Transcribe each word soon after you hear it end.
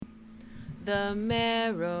The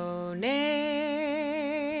Marinade.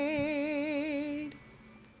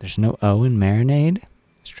 There's no O in Marinade.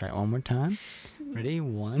 Let's try it one more time. Ready?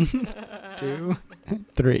 1, 2,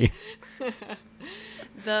 3.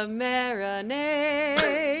 The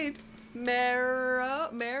Marinade.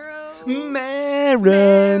 Marinade.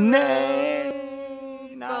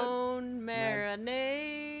 Bone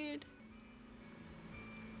marinade.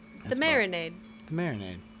 The That's Marinade. The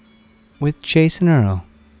Marinade. With Jason Earle.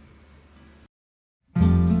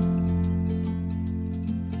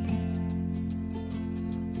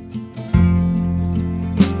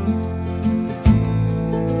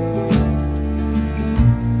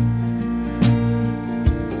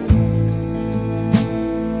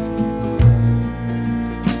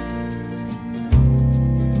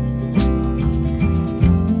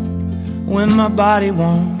 When my body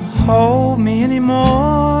won't hold me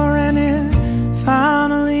anymore and it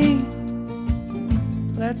finally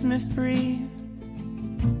lets me free.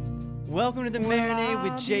 Welcome to The Marinade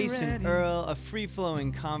with Jason Earle, a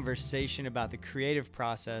free-flowing conversation about the creative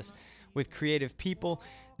process with creative people.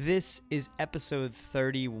 This is episode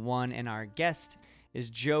 31, and our guest is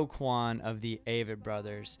Joe Kwon of the Avett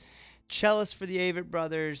Brothers. Cellist for the Avett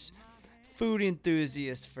Brothers, food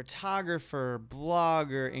enthusiast, photographer,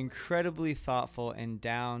 blogger, incredibly thoughtful and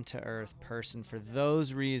down-to-earth person. For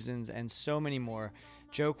those reasons and so many more,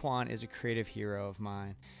 Joe Kwon is a creative hero of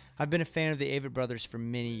mine. I've been a fan of the Avett Brothers for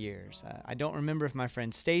many years. I don't remember if my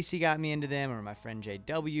friend Stacy got me into them or my friend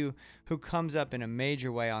JW, who comes up in a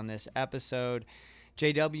major way on this episode.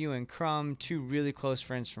 JW and Crumb, two really close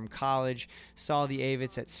friends from college, saw the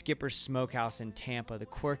Avetts at Skipper's Smokehouse in Tampa, the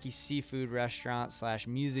quirky seafood restaurant /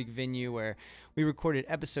 music venue where we recorded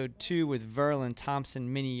episode 2 with Verl and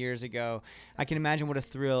Thompson many years ago. I can imagine what a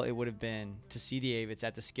thrill it would have been to see the Avetts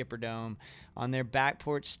at the Skipper Dome on their back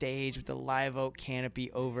porch stage with the live oak canopy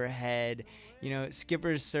overhead. You know,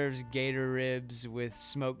 Skipper's serves gator ribs with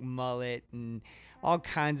smoked mullet and all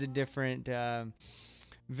kinds of different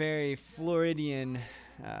very Floridian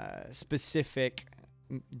specific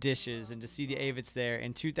dishes, and to see the Avetts there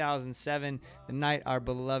in 2007, the night our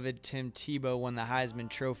beloved Tim Tebow won the Heisman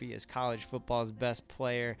Trophy as college football's best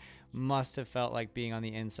player, must have felt like being on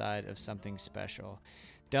the inside of something special.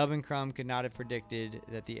 Dub and Crumb could not have predicted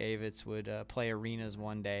that the Avetts would play arenas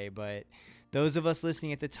one day, but those of us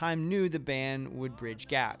listening at the time knew the band would bridge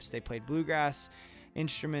gaps. They played bluegrass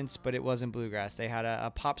instruments, but it wasn't bluegrass. They had a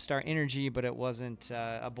pop star energy, but it wasn't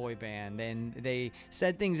a boy band. And they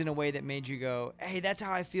said things in a way that made you go, hey, that's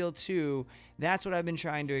how I feel too. That's what I've been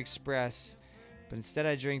trying to express. But instead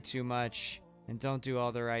I drink too much and don't do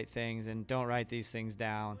all the right things and don't write these things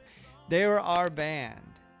down. They were our band.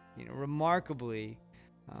 You know, remarkably,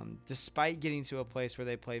 despite getting to a place where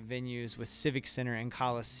they play venues with Civic Center and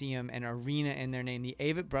Coliseum and arena in their name, the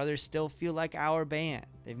Avett Brothers still feel like our band.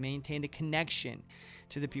 They've maintained a connection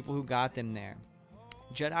to the people who got them there.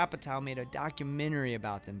 Judd Apatow made a documentary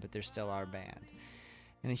about them, but they're still our band.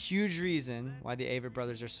 And a huge reason why the Avett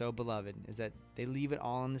Brothers are so beloved is that they leave it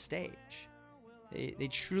all on the stage. They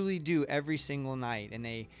truly do every single night, and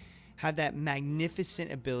they have that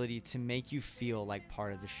magnificent ability to make you feel like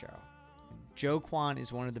part of the show. Joe Kwon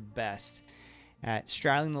is one of the best at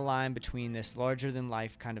straddling the line between this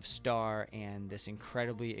larger-than-life kind of star and this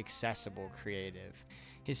incredibly accessible creative.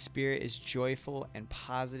 His spirit is joyful and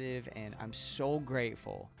positive, and I'm so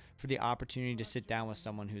grateful for the opportunity to sit down with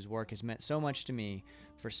someone whose work has meant so much to me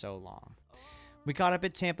for so long. We caught up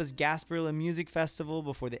at Tampa's Gasparilla Music Festival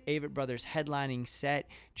before the Avett Brothers' headlining set.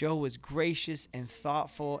 Joe was gracious and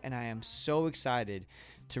thoughtful, and I am so excited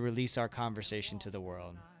to release our conversation to the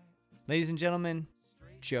world. Ladies and gentlemen,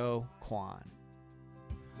 Joe Kwon.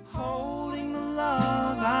 Holding the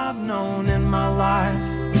love I've known in my life,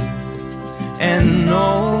 and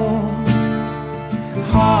no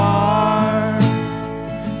hard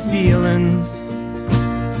feelings.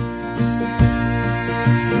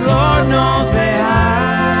 Lord knows they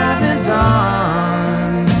haven't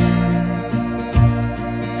done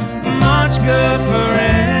much good for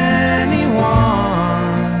anyone.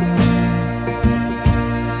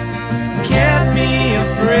 Kept me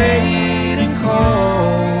afraid and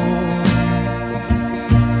cold,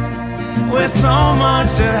 with so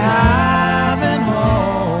much to have and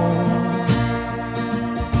hold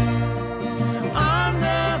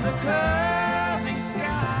under the curving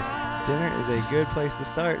sky. Dinner is a good place to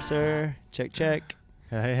start, sir. Check, check.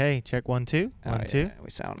 Hey, check 1 2 1 2. Yeah,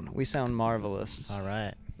 we sound marvelous. All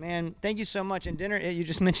right. Man, thank you so much. And dinner, you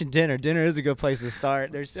just mentioned dinner. Dinner is a good place to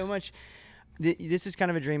start. There's so much this is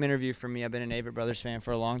kind of a dream interview for me. I've been an Avett Brothers fan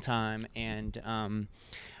for a long time, and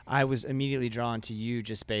I was immediately drawn to you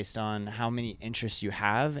just based on how many interests you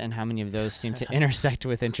have and how many of those seem to intersect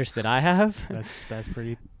with interests that I have. That's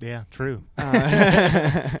pretty, true.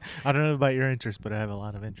 I don't know about your interests, but I have a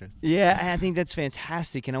lot of interests. Yeah, I think that's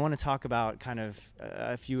fantastic, and I want to talk about kind of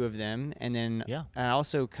a few of them, and then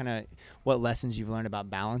also kind of what lessons you've learned about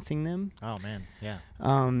balancing them. Oh man, yeah.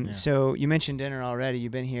 So you mentioned dinner already.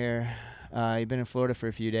 You've been here. You've been in Florida for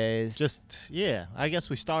a few days. I guess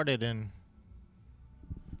we started in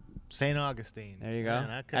St. Augustine. There you go.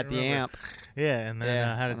 Man, At the AMP. Yeah, and then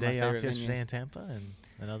I had a one of my day off favorite yesterday venues. in Tampa, and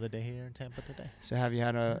another day here in Tampa today. So have you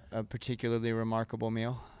had a particularly remarkable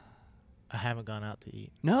meal? I haven't gone out to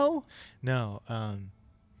eat. No. No.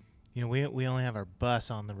 We only have our bus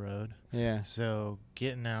on the road. Yeah. So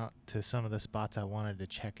getting out to some of the spots I wanted to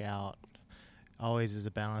check out always is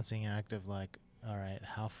a balancing act of like, all right,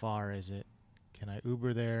 how far is it? Can I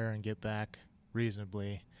Uber there and get back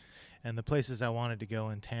reasonably? And the places I wanted to go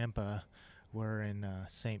in Tampa were in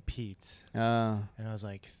St. Pete's. Oh. And I was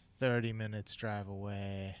like 30 minutes drive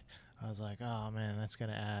away. I was like, oh, man, that's going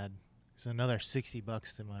to add another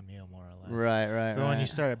 $60 to my meal, more or less. Right. So when you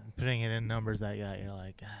start putting it in numbers like that, you're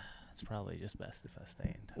like, it's probably just best if I stay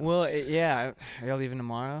in town. Well, are y'all leaving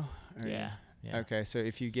tomorrow? Yeah. Okay, so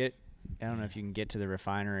if you get, I don't know if you can get to the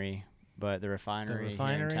refinery, but the refinery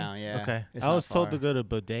here in town, yeah. Okay. It's I was not told far. to go to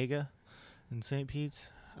Bodega in St.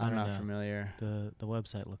 Pete's. I'm not familiar. The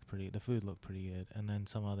website looked the food looked pretty good, and then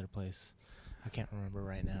some other place, I can't remember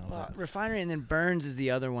right now. Well, refinery, and then Burns is the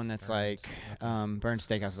other one that's Burns, Burns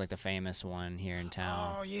Steakhouse is like the famous one here in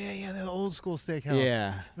town. Oh yeah, the old school steakhouse.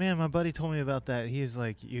 Yeah. Man, my buddy told me about that. He's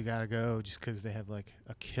like, you gotta go just because they have like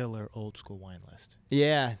a killer old school wine list.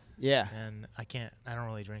 Yeah. And I don't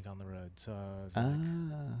really drink on the road, so I was like,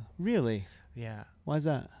 really? yeah. Why is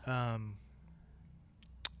that? Or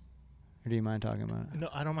do you mind talking about it? No,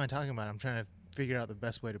 I don't mind talking about it. I'm trying to figure out the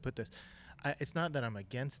best way to put this. It's not that I'm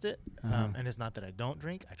against it, and it's not that I don't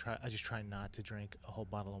drink. I just try not to drink a whole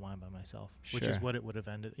bottle of wine by myself, which is what it would have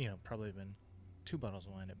ended. Probably been 2 bottles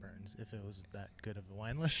of wine at Burns if it was that good of a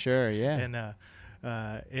wine list. Sure, yeah.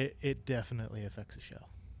 And it definitely affects the show.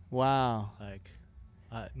 Wow. Like,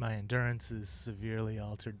 my endurance is severely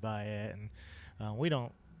altered by it, and we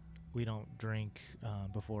don't drink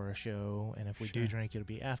before a show, and if we do drink, it'll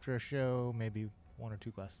be after a show, maybe 1 or 2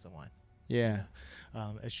 glasses of wine. Yeah.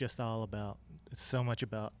 It's just it's so much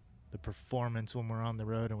about the performance when we're on the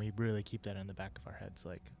road, and we really keep that in the back of our heads.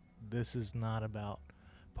 Like, this is not about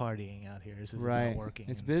partying out here. This is about working.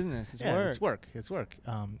 It's business. It's work. It's work.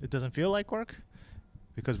 It doesn't feel like work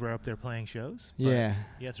because we're up there playing shows. Yeah.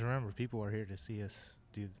 You have to remember, people are here to see us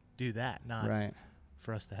do that, not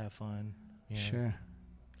for us to have fun. Sure.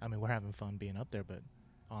 I mean, we're having fun being up there, but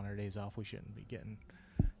on our days off, we shouldn't be getting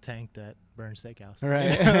tanked at Burns Steakhouse.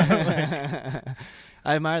 Right.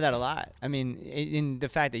 I admire that a lot. I mean, in the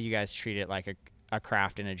fact that you guys treat it like a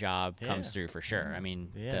craft and a job comes through for sure. I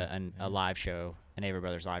mean, a live show, an Avett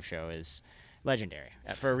Brothers live show is legendary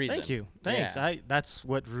for a reason. Thank you. Thanks. Yeah. That's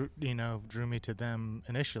what drew me to them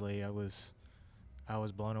initially. I was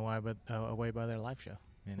blown away by their live show.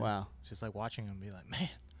 Wow. It's just like watching them be like, man,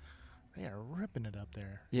 they are ripping it up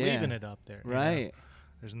there, Yeah. leaving it up there. Right.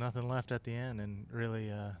 There's nothing left at the end, and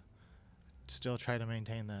really still try to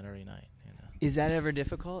maintain that every night. Is that ever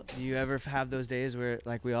difficult? Do you ever have those days where,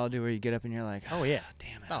 like we all do, where you get up and you're like, oh yeah,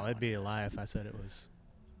 damn it. Oh, it'd be a lie if I said it was,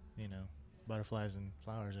 butterflies and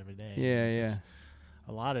flowers every day. Yeah.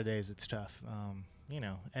 A lot of days it's tough.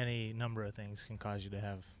 Any number of things can cause you to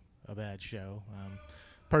have a bad show.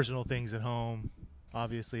 Personal things at home,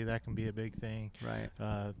 obviously that can be a big thing. Right.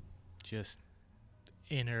 Just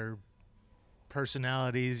inner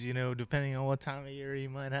personalities, depending on what time of year you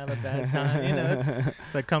might have a bad time.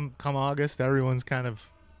 It's like come August, everyone's kind of,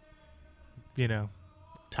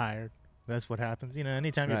 tired. That's what happens.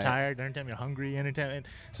 Anytime you're tired, anytime you're hungry, and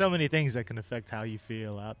so many things that can affect how you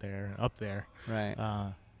feel out there and up there. Right.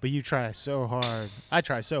 But you try so hard. I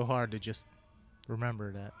try so hard to just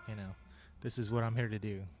remember that, this is what I'm here to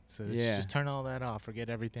do. So just turn all that off, forget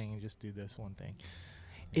everything, and just do this one thing.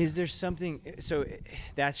 Is there something, so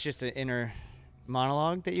that's just an inner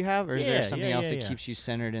monologue that you have, or is there something else that keeps you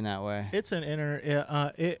centered in that way? It's an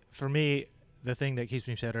inner, for me, the thing that keeps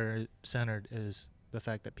me centered is the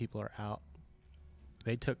fact that people are out.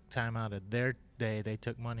 They took time out of their day, they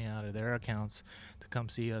took money out of their accounts to come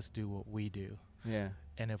see us do what we do. Yeah.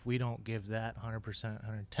 And if we don't give that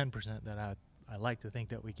 100%, 110% that I like to think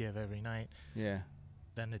that we give every night,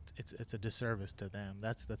 then it's a disservice to them.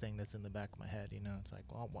 That's the thing that's in the back of my head. It's like,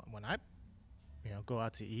 well, when I, go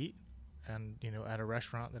out to eat, and at a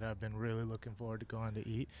restaurant that I've been really looking forward to going to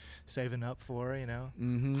eat, saving up for,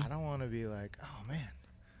 Mm-hmm. I don't want to be like, oh man,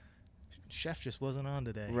 chef just wasn't on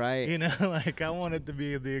today. Right. Like I want it to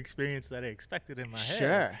be the experience that I expected in my head.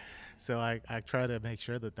 Sure. So I try to make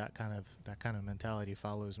sure that kind of mentality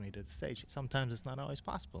follows me to the stage. Sometimes it's not always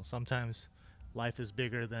possible. Sometimes life is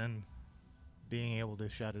bigger than being able to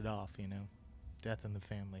shut it off, death in the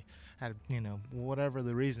family. Whatever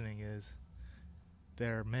the reasoning is,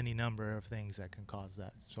 there are many number of things that can cause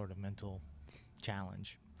that sort of mental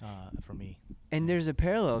challenge for me. And there's a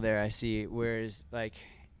parallel there I see, whereas like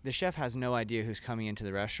the chef has no idea who's coming into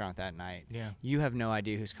the restaurant that night. Yeah. You have no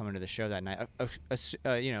idea who's coming to the show that night.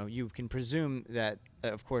 You can presume that,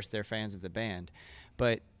 of course, they're fans of the band,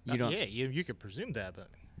 but you don't. Yeah, you could presume that, but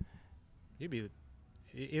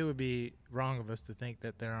it would be wrong of us to think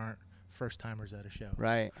that there aren't first timers at a show.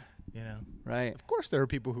 Right. Right. Of course, there are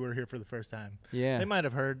people who are here for the first time. Yeah. They might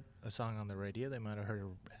have heard a song on the radio. They might have heard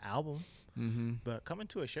an album. Mm-hmm. But coming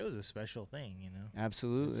to a show is a special thing,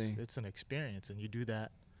 Absolutely. It's an experience, and you do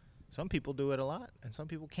that. Some people do it a lot, and some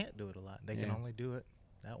people can't do it a lot. They can only do it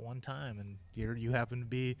that one time, and you happen to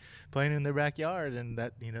be playing in their backyard, and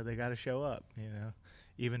that they got to show up,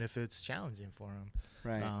 even if it's challenging for them.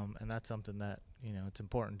 Right. And that's something that it's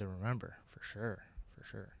important to remember for sure.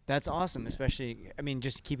 That's awesome, especially,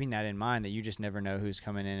 just keeping that in mind, that you just never know who's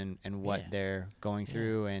coming in and what they're going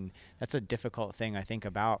through. And that's a difficult thing, I think,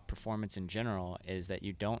 about performance in general, is that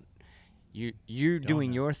you're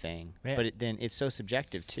doing your thing, but then it's so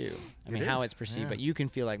subjective too. How it's perceived, but you can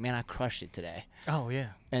feel like, man, I crushed it today. Oh, yeah.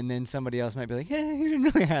 And then somebody else might be like, yeah, you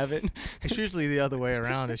didn't really have it. It's usually the other way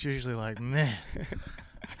around. It's usually like, man,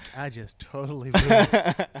 I just totally ruined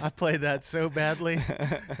it. I played that so badly.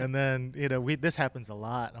 And then, this happens a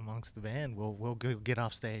lot amongst the band. We'll get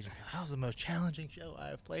off stage and be like, that was the most challenging show I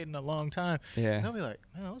have played in a long time. Yeah. And they'll be like,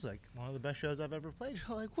 man, that was like one of the best shows I've ever played.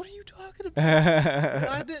 You're like, what are you talking about?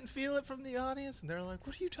 I didn't feel it from the audience. And they're like,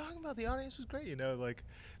 what are you talking about? The audience was great. Like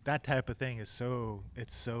that type of thing is so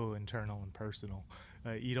internal and personal.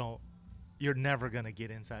 You're never going to get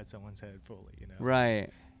inside someone's head fully, Right.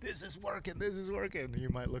 This is working. And you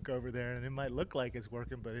might look over there, and it might look like it's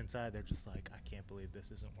working, but inside they're just like, I can't believe this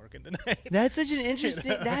isn't working tonight. That's such an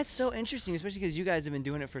interesting, that's so interesting, especially because you guys have been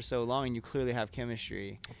doing it for so long, and you clearly have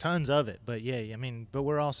chemistry. Tons of it, but but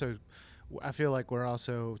we're also, I feel like we're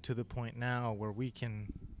also to the point now where we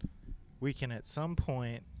can at some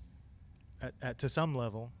point, to some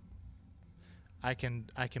level, I can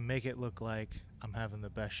make it look like I'm having the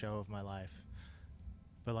best show of my life.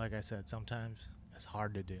 But like I said, sometimes it's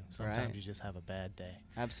hard to do. Sometimes you just have a bad day.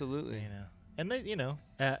 Absolutely. And they,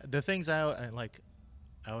 the things I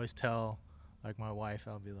always tell, like my wife,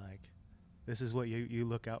 I'll be like, this is what you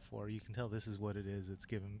look out for. You can tell this is what it is. It's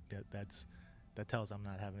given that tells I'm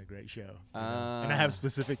not having a great show. And I have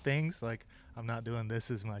specific things, like I'm not doing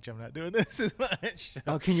this as much. I'm not doing this as much.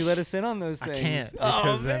 So can you let us in on those things? I can't,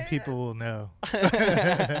 because then people will know.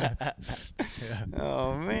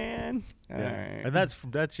 Oh man. All right. And that's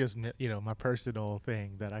just my personal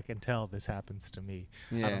thing that I can tell this happens to me.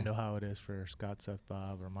 I don't know how it is for Scott, Seth,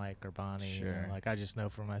 Bob, or Mike, or Bonnie. Sure. I just know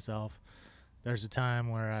for myself. There's a time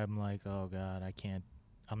where I'm like, oh God,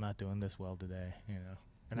 I'm not doing this well today.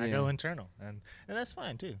 And I go internal, and that's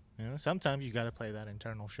fine too. Sometimes you got to play that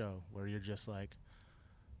internal show where you're just like,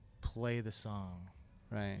 play the song,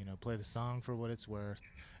 right? Play the song for what it's worth.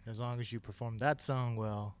 And as long as you perform that song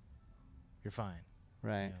well, you're fine,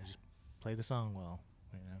 right? Just play the song well.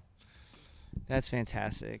 That's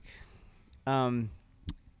fantastic.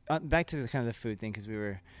 Back to the kind of the food thing, because we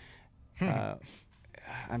were.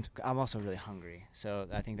 I'm also really hungry, so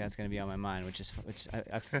I think that's going to be on my mind, which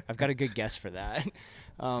I've got a good guess for that.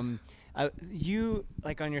 You,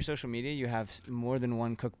 like, on your social media, you have more than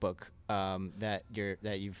one cookbook that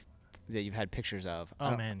you've had pictures of.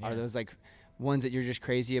 Oh man, yeah. Are those like ones that you're just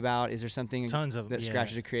crazy about? Is there something Tons of that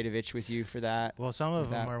scratches a creative itch with you for that? Well, some of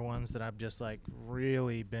them are ones that I've just like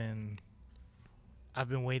really I've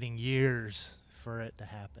been waiting years for it to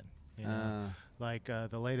happen. Like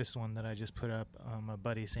the latest one that I just put up, my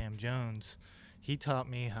buddy Sam Jones, he taught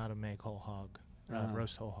me how to make whole hog,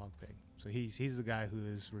 roast whole hog pig. So he's the guy who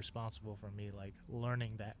is responsible for me like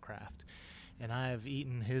learning that craft. And I have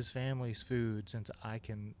eaten his family's food since I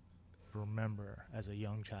can remember as a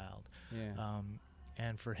young child. Yeah.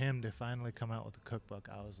 And for him to finally come out with a cookbook,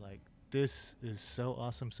 I was like, this is so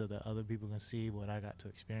awesome, so that other people can see what I got to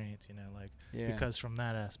experience, because from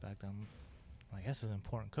that aspect, I'm like, this is an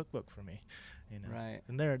important cookbook for me, Right.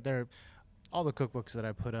 And they're all the cookbooks that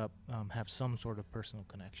I put up have some sort of personal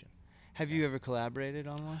connection. Have you ever collaborated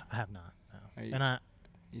on one? I have not, no. Are you- And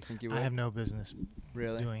You think you would? I have no business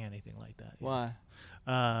really doing anything like that. Why?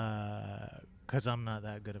 Because I'm not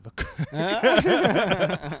that good of a cook.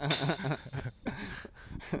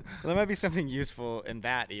 There might be something useful in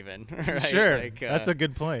that, even. Right? Sure, Like, that's a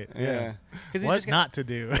good point. Yeah, what not to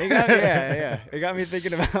do? It got me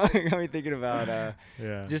thinking about.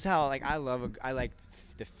 Yeah, Just how like I like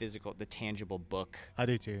the physical, the tangible book. I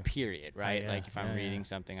do too. Period. Right. Yeah, Like if I'm yeah, reading yeah.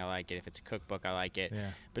 something, I like it. If it's a cookbook, I like it.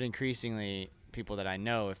 Yeah. But increasingly, people that I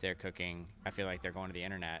know, if they're cooking, I feel like they're going to the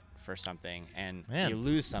internet for something, and Man. you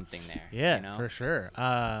lose something there. Yeah, you know? for sure.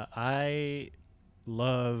 I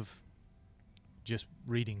love just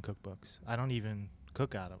reading cookbooks. I don't even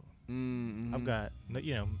cook out of them. Mm-hmm. I've got,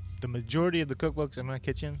 the majority of the cookbooks in my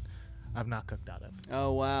kitchen, I've not cooked out of.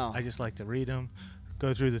 Oh wow. I just like to read them,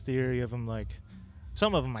 go through the theory of them. Like,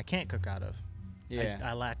 some of them I can't cook out of. Yeah.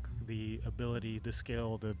 I lack the ability, the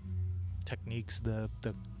skill, the techniques, the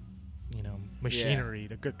machinery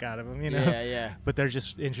to cook out of them. Yeah. But they're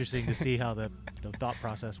just interesting to see how the thought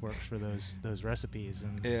process works for those recipes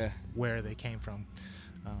and where they came from.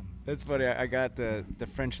 That's funny. I got the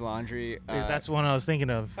French Laundry. Dude, that's one I was thinking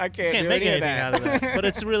of. I can't do make any of anything that. out of that. But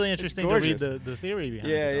it's really interesting to read gorgeous. the theory behind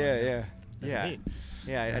it. That's Yeah.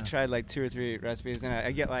 neat. I tried like 2 or 3 recipes, and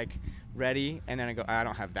I get like ready, and then I go, I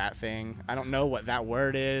don't have that thing. I don't know what that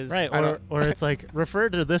word is. Right, or it's like, refer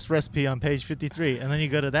to this recipe on page 53, and then you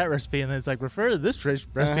go to that recipe, and then it's like, refer to this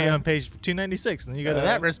recipe on page 296, and then you go to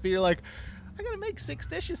that recipe, you're like, I gotta make 6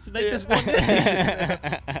 dishes to make this one dish.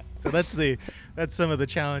 So that's some of the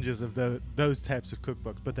challenges of those types of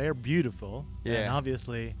cookbooks, but they are beautiful. Yeah. And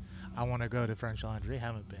obviously, I want to go to French Laundry.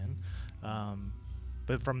 Haven't been,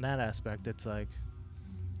 but from that aspect, it's like,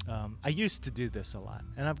 I used to do this a lot,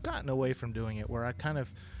 and I've gotten away from doing it. Where I kind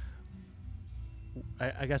of,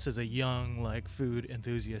 I guess, as a young like food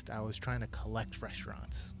enthusiast, I was trying to collect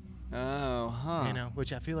restaurants. Oh, huh.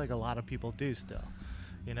 Which I feel like a lot of people do still.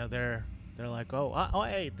 They're like, oh,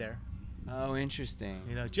 I ate there. Oh, interesting.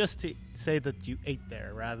 Just to say that you ate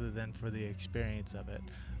there rather than for the experience of it.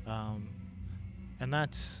 And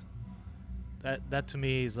that to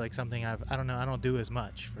me is like something I don't do as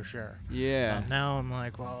much, for sure. Yeah. Now I'm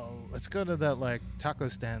like, well, let's go to that like taco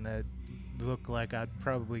stand that look like I'd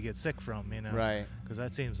probably get sick from, Right. Because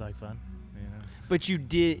that seems like fun. But you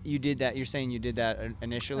did that. You're saying you did that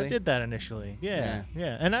initially? I did that initially. Yeah.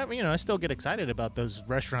 And I still get excited about those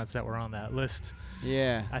restaurants that were on that list.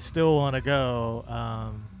 Yeah. I still want to go.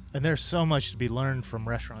 And there's so much to be learned from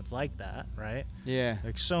restaurants like that, right? Yeah.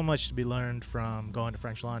 Like, so much to be learned from going to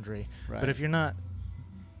French Laundry. Right. But if you're not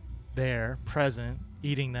there, present,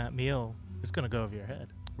 eating that meal, it's going to go over your head.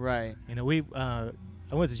 Right. I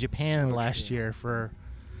went to Japan So last true. year for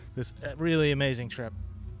this really amazing trip.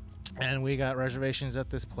 And we got reservations at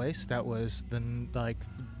this place that was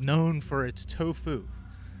known for its tofu.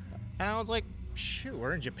 And I was like, shoot,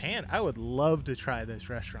 we're in Japan. I would love to try this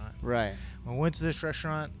restaurant. Right. I went to this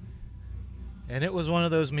restaurant, and it was one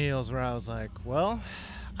of those meals where I was like, well,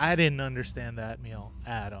 I didn't understand that meal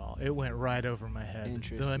at all. It went right over my head. The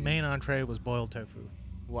Interesting. main entree was boiled tofu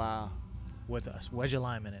Wow. with a wedge of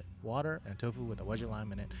lime in it. Water and tofu with a wedge of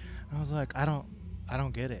lime in it. And I was like, I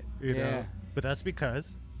don't get it. You know? But that's because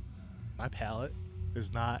my palate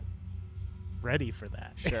is not ready for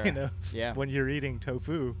that. Sure. Yeah. When you're eating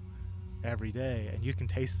tofu every day and you can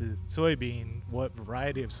taste the soybean, what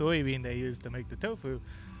variety of soybean they use to make the tofu,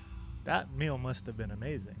 that meal must have been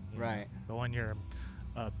amazing. Right. But when you're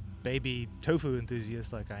a baby tofu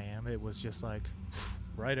enthusiast like I am, it was just like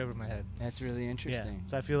right over my head. That's really interesting.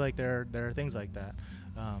 So I feel like there are things like that.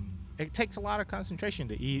 It takes a lot of concentration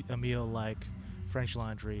to eat a meal like French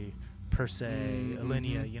Laundry, per se,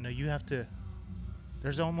 Alinea. You have to,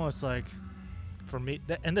 there's almost like, for me,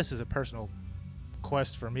 and this is a personal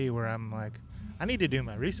quest for me, where I'm like, I need to do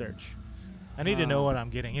my research. I need to know what I'm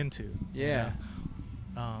getting into. Yeah.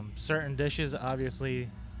 Certain dishes, obviously,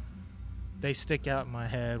 they stick out in my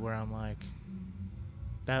head where I'm like,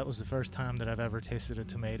 that was the first time that I've ever tasted a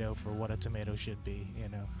tomato for what a tomato should be,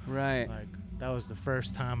 Right. Like, that was the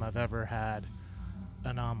first time I've ever had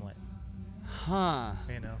an omelet, Huh.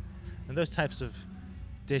 And those types of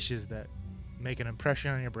dishes that make an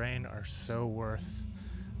impression on your brain are so worth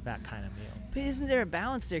that kind of meal. But isn't there a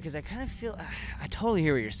balance there? Because I kind of feel, I totally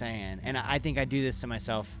hear what you're saying. And I think I do this to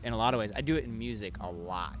myself in a lot of ways. I do it in music a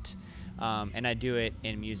lot. And I do it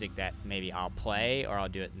in music that maybe I'll play, or I'll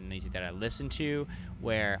do it in music that I listen to,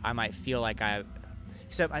 where I might feel like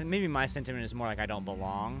except maybe my sentiment is more like I don't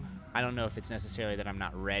belong. I don't know if it's necessarily that I'm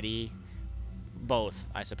not ready. Both,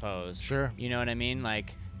 I suppose. Sure. You know what I mean?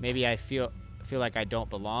 Like, maybe I feel like I don't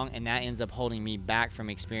belong, and that ends up holding me back from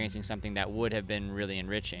experiencing something that would have been really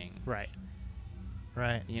enriching. Right.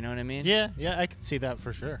 Right. You know what I mean? Yeah, I could see that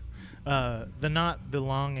for sure. The not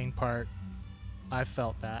belonging part, I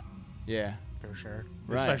felt that Yeah. for sure.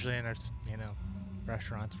 Right. Especially in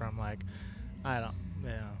restaurants where I'm like, I don't,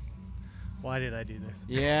 why did I do this?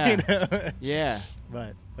 Yeah. You know? Yeah.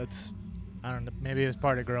 But I don't know, maybe it was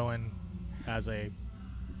part of growing as a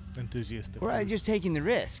enthusiast of Right, food. just taking the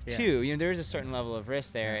risk Yeah. too. You know, there is a certain level of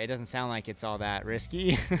risk there. Yeah. It doesn't sound like it's all that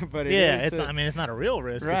risky, but it Yeah, is. it's not a real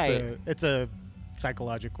risk. Right. It's a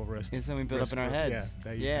psychological risk. It's something we build up in our heads. Yeah,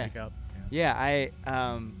 that you Yeah. make up. Yeah,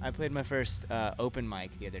 I played my first open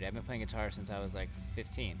mic the other day. I've been playing guitar since I was like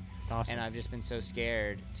 15. Awesome. And I've just been so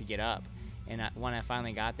scared to get up. And when I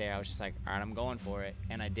finally got there, I was just like, all right, I'm going for it.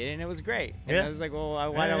 And I did it, and it was great. And Yeah. I was like, well,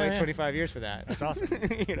 why did I wait 25 years for that? That's awesome.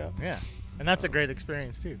 You know? Yeah, and that's a great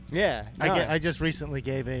experience too. Yeah. I just recently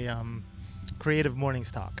gave a creative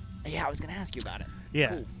mornings talk. Yeah, I was going to ask you about it. Yeah,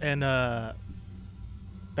 Cool. and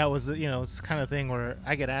that was it's the kind of thing where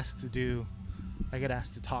I get asked to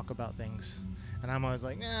talk about things, and I'm always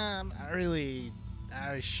like, nah,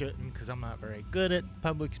 I shouldn't, because I'm not very good at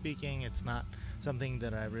public speaking. It's not something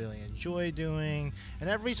that I really enjoy doing. And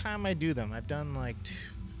every time I do them, I've done like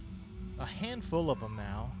a handful of them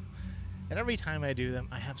now, and every time I do them,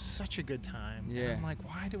 I have such a good time. Yeah. And I'm like,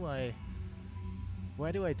 why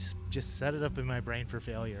do I just set it up in my brain for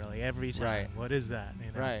failure, like every time? Right. What is that?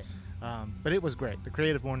 Right. But it was great. The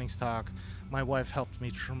Creative Mornings talk, my wife helped me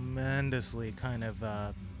tremendously kind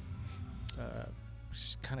of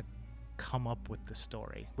come up with the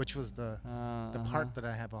story, which was the part that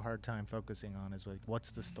I have a hard time focusing on, is like,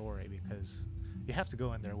 what's the story? Because you have to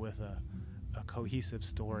go in there with a cohesive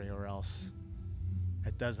story, or else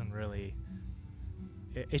it doesn't really,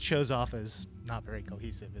 it shows off as not very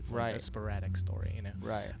cohesive. It's like a Right. sporadic story,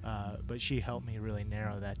 Right. But she helped me really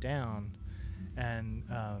narrow that down, and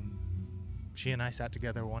she and I sat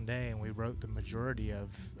together one day and we wrote the majority of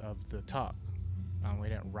the talk. We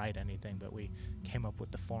didn't write anything, but we came up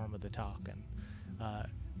with the form of the talk. And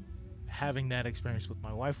having that experience with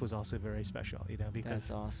my wife was also very special, because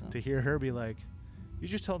That's awesome. to hear her be like, you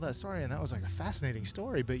just told that story and that was like a fascinating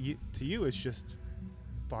story, but to you it's just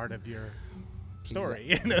part of your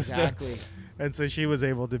story. Exactly. So she was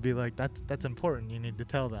able to be like, that's important, you need to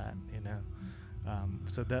tell that.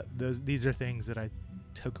 So these are things that I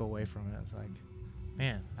took away from it. It's like,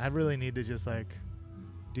 man, I really need to just like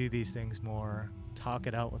do these things more, talk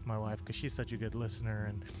it out with my wife, because she's such a good listener,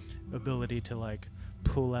 and ability to like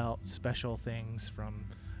pull out special things from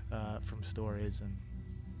stories. And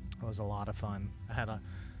it was a lot of fun. I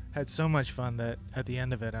had so much fun that at the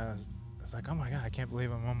end of it I was like, oh my god, I can't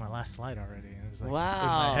believe I'm on my last slide already. And it was like, Wow. in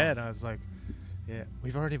my head I was like, yeah,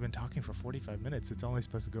 we've already been talking for 45 minutes. It's only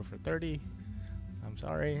supposed to go for 30. I'm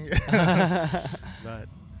sorry. But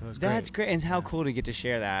it was great. That's great. And how cool to get to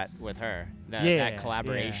share that with her. That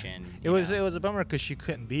collaboration. It was a bummer because she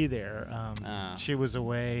couldn't be there. She was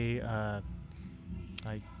away,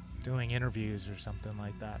 like doing interviews or something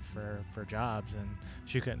like that for jobs, and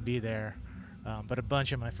she couldn't be there. But a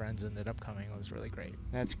bunch of my friends ended up coming. It was really great.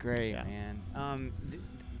 That's great, Yeah. man.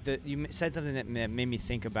 You said something that made me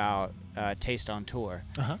think about Taste on Tour.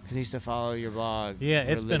 Uh-huh. Because I used to follow your blog. Yeah,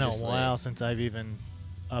 it's been a religiously. while since I've even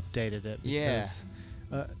updated it. Yeah.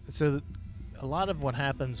 Because, so a lot of what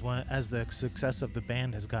happens as the success of the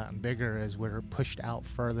band has gotten bigger is we're pushed out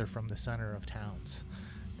further from the center of towns.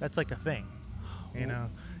 That's like a thing.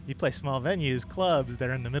 You play small venues, clubs,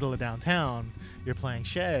 they're in the middle of downtown. You're playing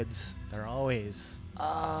sheds, they're always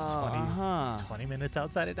 20 minutes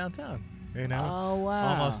outside of downtown. Oh,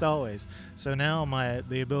 wow. Almost always. So now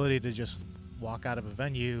the ability to just walk out of a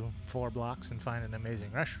venue 4 blocks and find an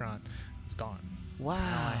amazing restaurant is gone. Wow.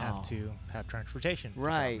 Now I have to have transportation to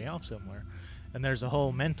Right. drop me off somewhere. And there's a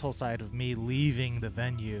whole mental side of me leaving the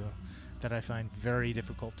venue that I find very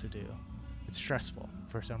difficult to do. It's stressful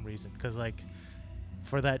for some reason, because like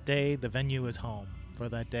for that day, the venue is home. For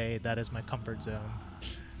that day, that is my comfort zone.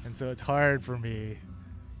 And so it's hard for me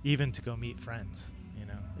even to go meet friends.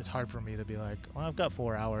 It's hard for me to be like, well, I've got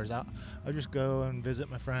 4 hours. I'll just go and visit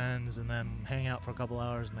my friends and then hang out for a couple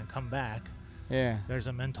hours and then come back. Yeah. There's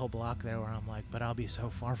a mental block there where I'm like, but I'll be so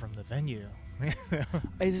far from the venue.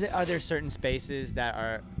 Are there certain spaces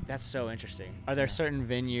that's so interesting. Are there certain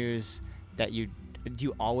venues that do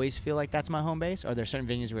you always feel like that's my home base? Or are there certain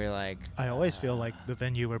venues where you're like... I always feel like the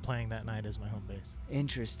venue we're playing that night is my home base.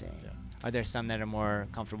 Interesting. Yeah. Are there some that are more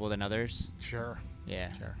comfortable than others? Sure.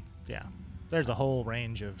 Yeah. Sure. Yeah. There's a whole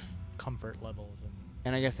range of comfort levels.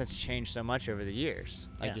 And I guess that's changed so much over the years.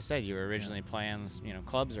 Like Yeah. you said, you were originally playing,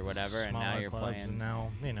 clubs or whatever, and now Smaller you're clubs, playing and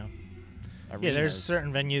now, arenas. Yeah, there's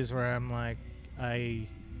certain venues where I'm like, I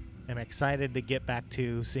am excited to get back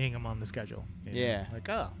to seeing them on the schedule. You know? Yeah. Like,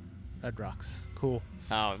 oh, Red Rocks, cool.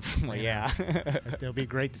 Oh, well, You yeah. It'll be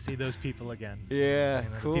great to see those people again. Yeah, You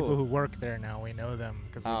know, cool. The people who work there now, we know them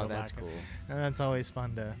because we Oh, go that's back. cool. And that's always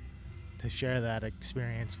fun to share that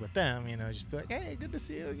experience with them. You know, just be like, hey, good to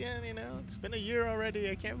see you again. You know, it's been a year already.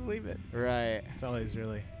 I can't believe it. Right. It's always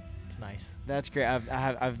really, it's nice. That's great.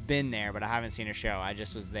 I've been there, but I haven't seen a show. I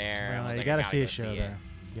just was there. and Well, was you like, got to "Gotta see go a show it." there.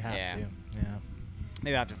 You have Yeah. to. Yeah.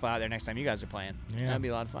 Maybe I have to fly out there next time you guys are playing. Yeah. That'd be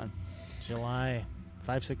a lot of fun. July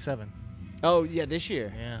 5, 6, 7. Oh, yeah, this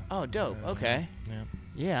year. Yeah. Oh, dope. Okay. Yeah.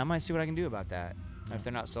 Yeah, I might see what I can do about that Yeah. if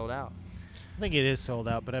they're not sold out. I think it is sold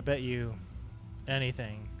out, but I bet you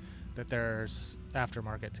anything that there's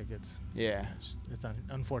aftermarket tickets. Yeah. It's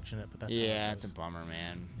unfortunate, but that's how it Yeah, it's a goes. bummer,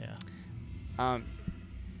 man. Yeah.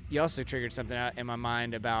 You also triggered something out in my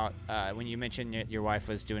mind about when you mentioned your wife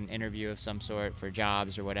was doing an interview of some sort for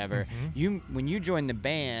jobs or whatever. Mhm. When you joined the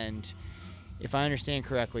band, if I understand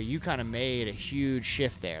correctly, you kind of made a huge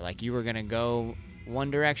shift there. Like you were gonna go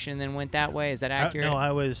one direction, then went that way. Is that accurate? No,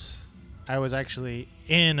 I was actually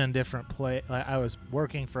in a different place. Like, I was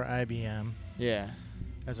working for IBM Yeah.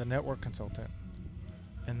 as a network consultant,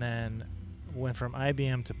 and then went from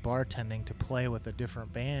IBM to bartending to play with a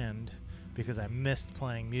different band because I missed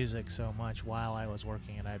playing music so much while I was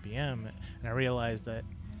working at IBM, and I realized that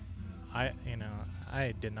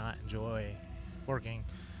I did not enjoy working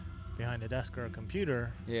behind a desk or a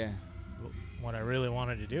computer. Yeah. What I really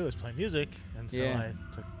wanted to do was play music, and so Yeah.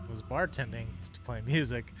 was bartending to play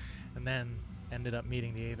music, and then ended up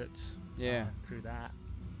meeting the Avetts Yeah. through that.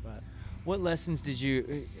 But What lessons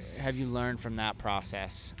have you learned from that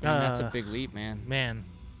process? I mean, that's a big leap, man.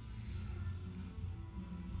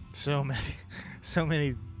 So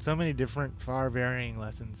many different, far varying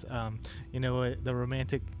lessons. The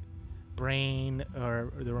romantic brain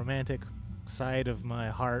or the romantic side of my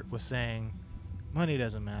heart was saying, money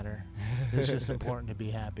doesn't matter. It's just important to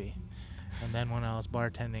be happy. And then when I was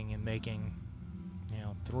bartending and making,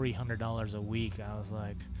 $300 a week, I was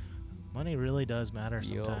like, money really does matter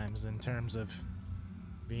Yup. sometimes in terms of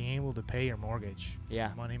being able to pay your mortgage.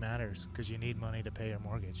 Yeah. Money matters because you need money to pay your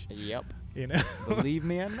mortgage. Yep. You know? Believe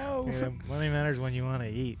me, I know. Money matters when you want to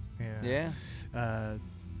eat. Yeah.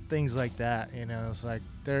 Things like that. It's like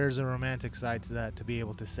there's a romantic side to that, to be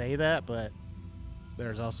able to say that, but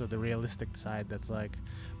there's also the realistic side that's like,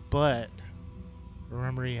 but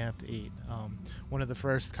remember you have to eat. One of the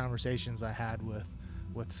first conversations I had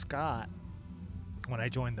with Scott when I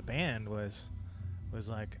joined the band was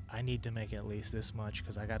like, I need to make at least this much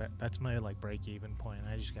because that's my like break even point.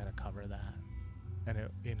 I just gotta cover that. And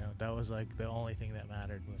that was like the only thing that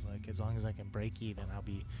mattered, was like, as long as I can break even, I'll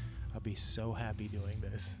be so happy doing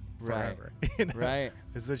this forever. Right. Right.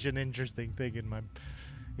 It's such an interesting thing in my,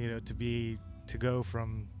 to go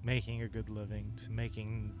from making a good living to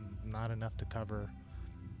making not enough to cover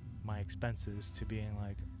my expenses to being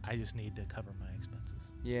like, I just need to cover my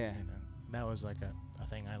expenses. Yeah. That was like a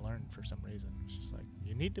thing I learned for some reason. It's just like,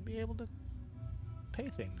 you need to be able to pay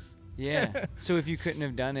things. Yeah. So if you couldn't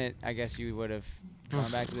have done it, I guess you would have gone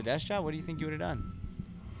back to the desk job. What do you think you would have done?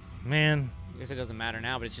 Man. I guess it doesn't matter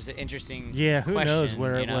now, but it's just an interesting Who question, knows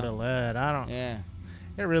where it you know? would have led. I don't. Yeah.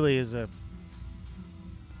 It really is it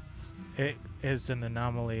is an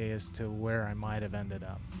anomaly as to where I might have ended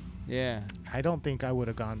up. Yeah. I don't think I would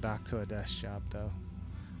have gone back to a desk job though.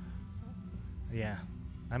 Yeah.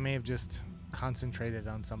 I may have just concentrated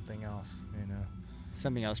on something else,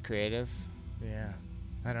 Something else creative. Yeah.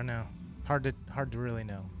 I don't know. Hard to really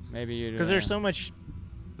know. Maybe you. Because there's so much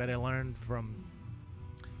that I learned from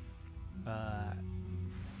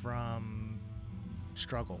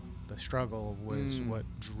struggle. The struggle was what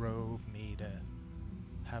drove me to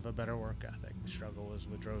have a better work ethic. The struggle was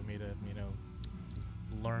what drove me to,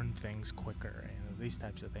 learn things quicker. These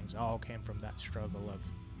types of things all came from that struggle of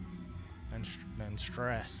and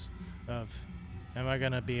stress of, am I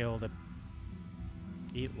gonna be able to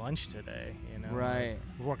eat lunch today? Right. Like,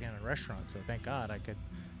 we're working in a restaurant, so thank God I could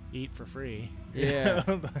eat for free. Yeah.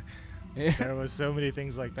 Yeah. There was so many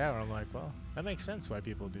things like that where I'm like, well, that makes sense why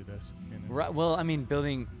people do this. Right. Well, I mean,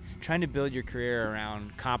 trying to build your career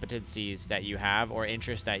around competencies that you have or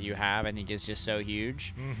interests that you have, I think is just so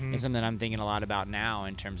huge. Mm-hmm. It's something I'm thinking a lot about now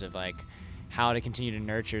in terms of like how to continue to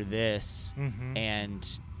nurture this Mm-hmm.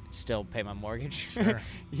 and still pay my mortgage. Sure.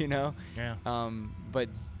 Yeah.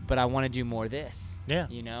 But I want to do more of this. Yeah.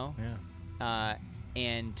 Yeah.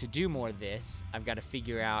 And to do more of this, I've got to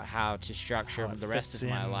figure out how to structure How it the rest fits of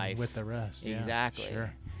my in life with the rest. Yeah, exactly.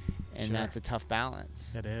 Sure. And Sure. that's a tough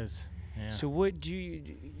balance. It is. Yeah. So what do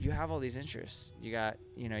you have all these interests? You got,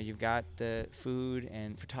 you've got the food,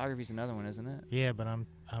 and photography's another one, isn't it? Yeah, but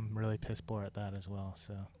I'm really piss poor at that as well.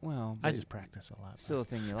 So Well, I just practice a lot. still a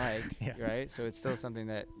thing you like, Yeah. right? So it's still something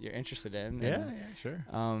that you're interested in. Yeah, and, sure.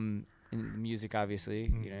 in music, obviously,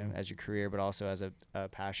 Mhm. as your career, but also as a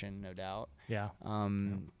passion, no doubt. Yeah.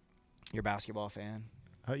 You're a basketball fan?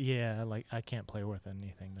 Yeah, I can't play worth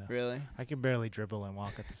anything though. Really? I can barely dribble and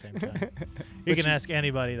walk at the same time. You can ask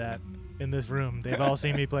anybody that in this room. They've all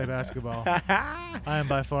seen me play basketball. I am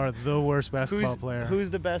by far the worst basketball player.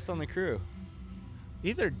 Who's the best on the crew?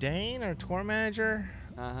 Either Dane, our tour manager,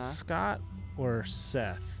 Scott, or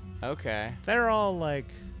Seth. Okay. They're all like,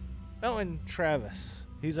 oh, and Travis.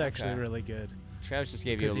 He's actually really good. Travis just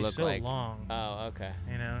gave you a look he's so like. long. Oh, okay.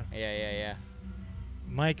 You know. Yeah.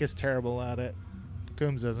 Mike is terrible at it.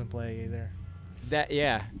 Coombs doesn't play either.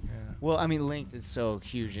 Yeah. Well, I mean, length is so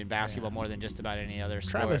huge in basketball Yeah. more than just about any other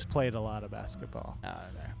sport. Travis played a lot of basketball. Oh,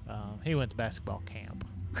 okay. He went to basketball camp.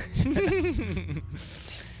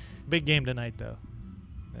 Big game tonight, though.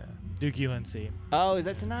 Yeah. Duke UNC. Oh, is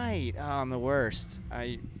that tonight? Oh, I'm the worst.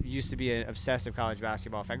 I used to be an obsessive college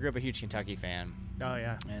basketball fan. I grew up a huge Kentucky fan. Oh,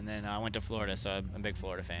 yeah. And then I went to Florida, so I'm a big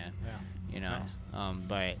Florida fan. Yeah. You know. Nice.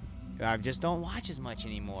 But I just don't watch as much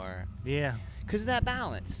anymore. Yeah. Because of that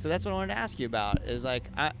balance. So that's what I wanted to ask you about. Is like,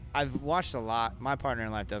 I've watched a lot. My partner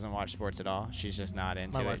in life doesn't watch sports at all. She's just not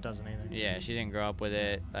into it. My wife doesn't either. Yeah, she didn't grow up with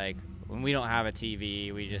it. Like, when we don't have a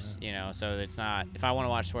TV, we just, so it's not, if I want to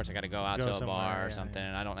watch sports, I got to go out to a bar or something,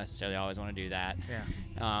 and I don't necessarily always want to do that.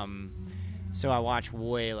 Yeah. So I watch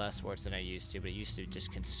way less sports than I used to, but it used to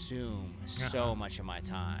just consume so much of my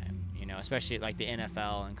time, especially like the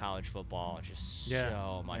NFL and college football, just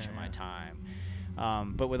so much of my time.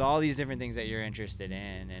 But with all these different things that you're interested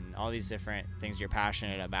in and all these different things you're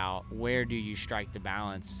passionate about, where do you strike the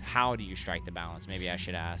balance? How do you strike the balance? Maybe I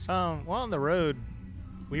should ask. Well, on the road,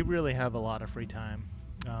 we really have a lot of free time.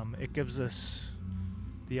 It gives us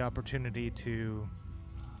the opportunity to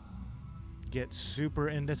get super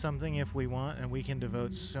into something if we want, and we can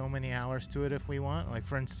devote so many hours to it if we want. Like,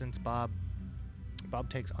 for instance, Bob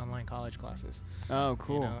takes online college classes. Oh,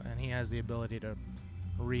 cool. And he has the ability to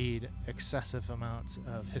read excessive amounts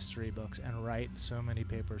of history books and write so many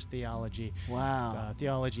papers. Theology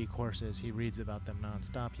courses, he reads about them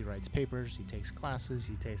nonstop. He writes papers, he takes classes,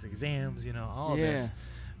 he takes exams, all of this,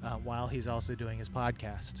 while he's also doing his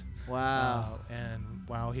podcast. Wow. And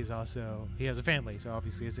while he has a family, so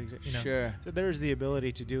obviously it's Sure. So there's the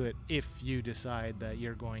ability to do it if you decide that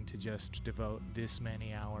you're going to just devote this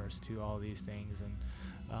many hours to all these things. And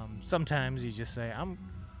sometimes you just say, I'm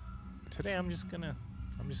just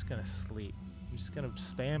gonna sleep. I'm just gonna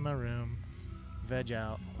stay in my room, veg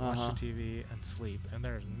out, watch the TV, and sleep. And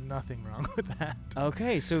there's nothing wrong with that.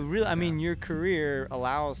 Okay, so really, I mean, your career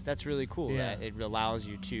that's really cool. Yeah. That it allows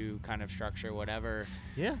you to kind of structure whatever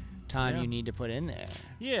time Yeah. you need to put in there.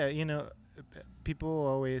 Yeah, people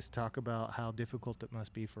always talk about how difficult it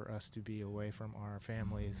must be for us to be away from our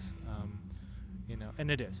families,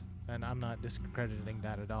 and it is. And I'm not discrediting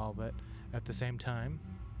that at all, but at the same time,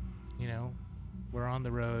 we're on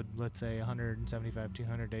the road, let's say 175,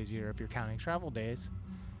 200 days a year. If you're counting travel days,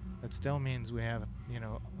 that still means we have,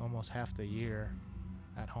 almost half the year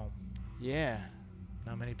at home. Yeah.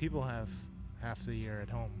 Not many people have half the year at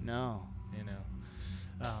home. No.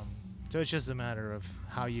 So it's just a matter of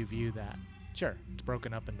how you view that. Sure, it's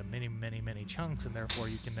broken up into many, many, many chunks, and therefore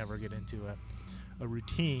you can never get into a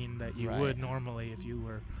routine that you would normally if you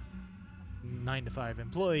were 9-to-5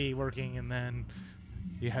 employee working, and then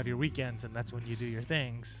you have your weekends, and that's when you do your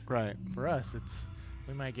things. Right. For us,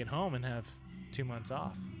 we might get home and have 2 months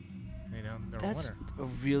off. That's winter. a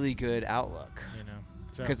really good outlook.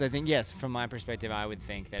 So Because I think, yes, from my perspective, I would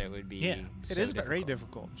think that it would be. it is very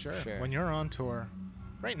difficult. Sure. When you're on tour,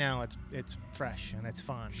 right now it's fresh and it's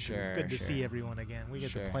fun. Sure. It's good to see everyone again. We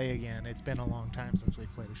get to play again. It's been a long time since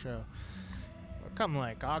we've played a show. But come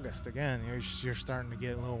like August again, you're starting to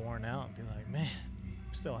get a little worn out and be like, man,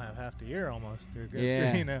 we still have half the year almost to go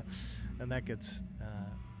through, and that gets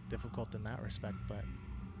difficult in that respect. But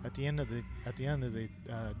at the end of the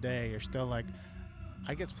day, you're still like,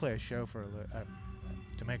 I get to play a show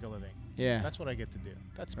to make a living. Yeah. That's what I get to do.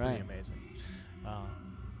 That's pretty amazing.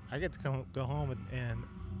 I get to go home and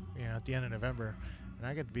at the end of November, and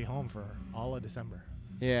I get to be home for all of December.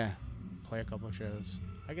 Yeah. Play a couple of shows.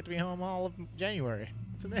 I get to be home all of January.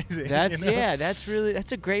 It's amazing. That's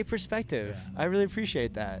that's a great perspective. Yeah. I really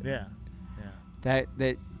appreciate that. Yeah.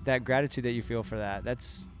 That gratitude that you feel for that.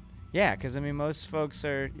 That's because I mean most folks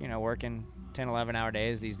are working 10, 11-hour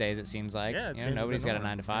days these days. It seems like nobody's got a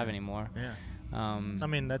 9-to-5 anymore. Yeah. I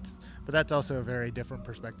mean that's also a very different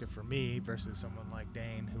perspective for me versus someone like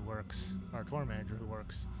Dane, who works, our tour manager, who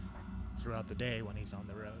works throughout the day when he's on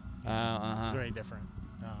the road. It's very different.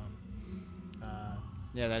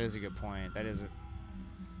 Yeah, that is a good point.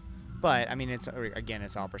 But I mean, it's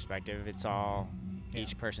all perspective. It's all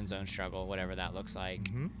each person's own struggle, whatever that looks like,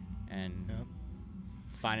 and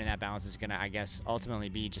finding that balance is gonna, I guess, ultimately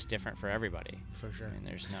be just different for everybody. For sure. I mean,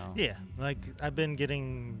 there's no. Yeah, like I've been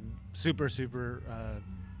getting super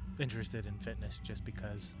interested in fitness just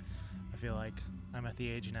because I feel like I'm at the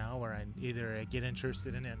age now where I either get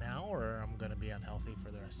interested in it now or I'm gonna be unhealthy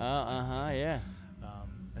for the rest of my life. Yeah.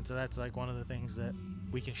 And so that's like one of the things that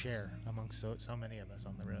we can share amongst so many of us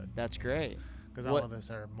on the road. That's great. Because all of us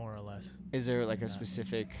are more or less. Is there like a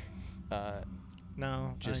specific?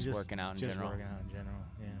 No, just working out in general. Just working out in general.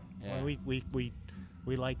 Yeah. Yeah. Well,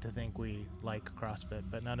 we like to think we like CrossFit,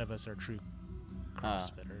 but none of us are true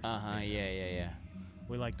CrossFitters. Yeah.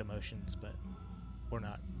 We like the motions, but we're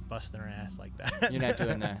not busting our ass like that. You're not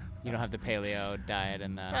doing you don't have the paleo diet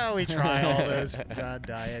and the. Well, we try all those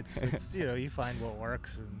diets. It's you find what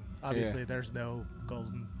works, and obviously there's no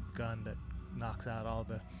golden gun that knocks out all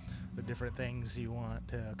the different things you want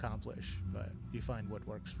to accomplish, but you find what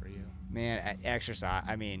works for you. Man, exercise.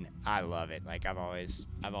 I mean, I love it. Like I've always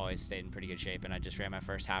stayed in pretty good shape, and I just ran my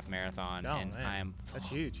first half marathon, and man. That's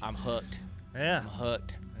huge. I'm hooked. Yeah, I'm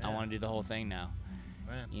hooked. Yeah. I want to do the whole thing now.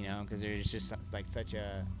 Man. Because there's just like such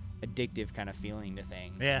a addictive kind of feeling to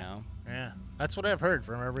things. Yeah. Yeah, that's what I've heard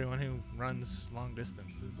from everyone who runs long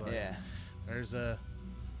distances. Like, there's a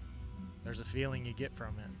feeling you get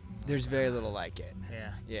from it. There's very little like it.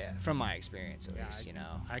 Yeah. From my experience, at least,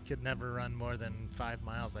 I could never run more than 5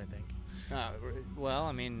 miles, I think. Well,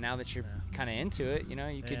 I mean, now that you're kind of into it,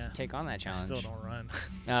 you could take on that challenge. I still don't run.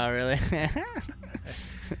 Oh, really?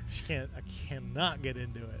 I cannot get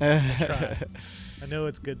into it. I try. I know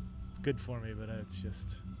it's good for me, but it's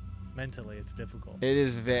just mentally it's difficult. It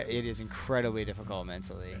is incredibly difficult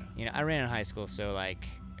mentally. Yeah. I ran in high school, so like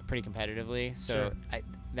pretty competitively, so Sure.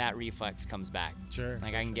 that reflex comes back. Sure.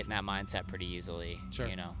 Like I can get in that mindset pretty easily. Sure.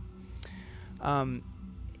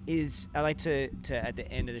 I like to at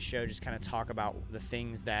the end of the show just kind of talk about the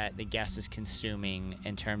things that the guest is consuming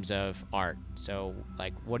in terms of art. So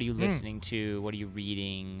like, what are you listening to? What are you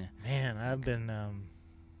reading? Man, I've been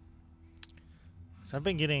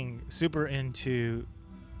getting super into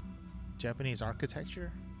Japanese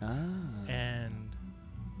architecture. And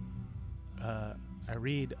I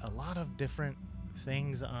read a lot of different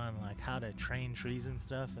things on like how to train trees and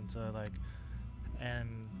stuff, and so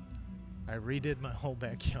I redid my whole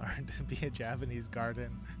backyard to be a Japanese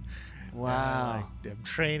garden. Wow. I'm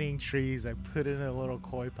training trees. I put in a little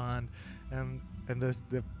koi pond, and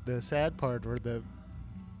the sad part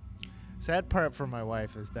for my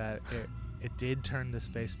wife is that it did turn the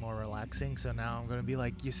space more relaxing. So now I'm gonna be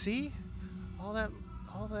like, you see, all that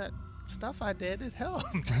stuff I did, it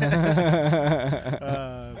helped.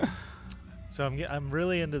 So I'm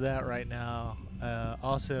really into that right now.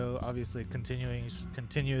 Also, obviously,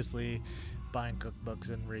 continuously buying cookbooks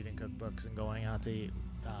and reading cookbooks and going out to eat.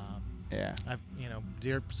 I've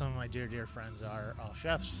some of my dear friends are all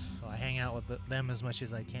chefs, so I hang out with them as much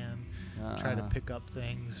as I can. Try to pick up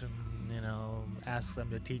things and ask them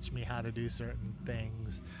to teach me how to do certain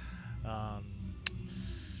things.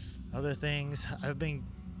 Other things, I've been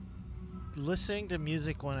listening to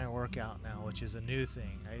music when I work out now, which is a new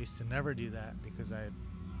thing. I used to never do that because I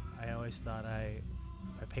always thought I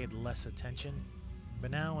paid less attention. But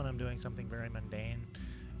now when I'm doing something very mundane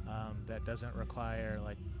that doesn't require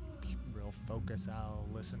like real focus, I'll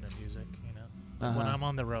listen to music, Like when I'm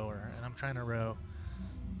on the rower and I'm trying to row,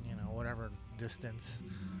 whatever distance,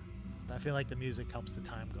 I feel like the music helps the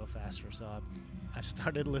time go faster. So I've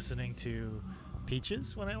started listening to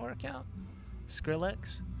Peaches when I work out,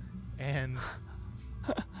 Skrillex, and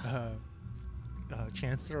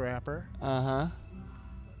Chance the Rapper,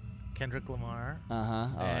 Kendrick Lamar,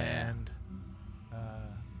 and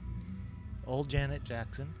old Janet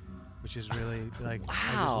Jackson, which is really like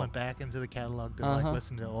I just went back into the catalog to like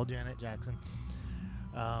listen to old Janet Jackson.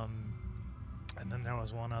 And then there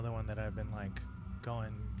was one other one that I've been like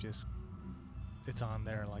going it's on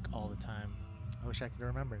there like all the time. I wish I could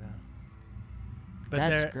remember now. But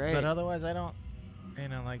that's great. But otherwise I don't,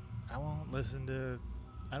 like I won't listen to,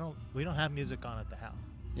 we don't have music on at the house.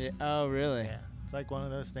 Yeah. Oh, really? Yeah. It's like one of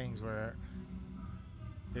those things where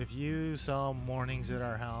if you saw mornings at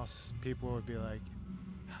our house, people would be like,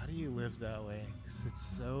 how do you live that way?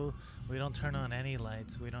 'Cause we don't turn on any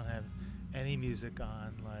lights. We don't have any music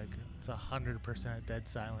on. Like it's 100% dead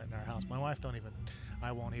silent in our house. My wife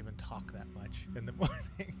I won't even talk that much in the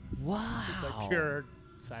morning. Wow. It's like pure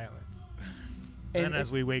silence. And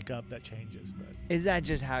as we wake up, that changes. But is that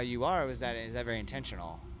just how you are, or is that very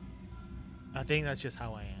intentional? I think that's just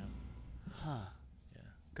how I am. Huh. Yeah.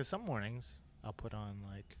 because some mornings I'll put on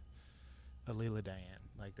like a Leela Diane,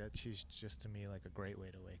 like that. She's just to me like a great way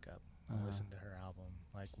to wake up. I listen to her album,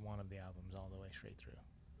 like one of the albums, all the way straight through.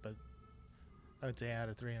 But I would say out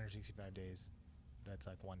of 365 days, that's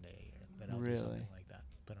like one day a year that I'll do something like that.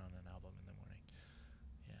 Put on an album in the morning.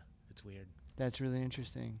 Yeah, it's weird. That's really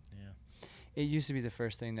interesting. Yeah. It used to be the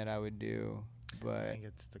first thing that I would do, but I think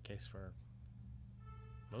it's the case for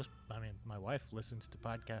most. I mean, my wife listens to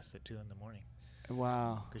podcasts at 2 in the morning.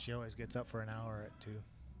 Wow. Because she always gets up for an hour at 2,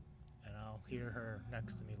 and I'll hear her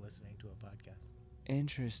next to me listening to a podcast.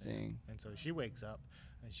 Interesting. Yeah. And so she wakes up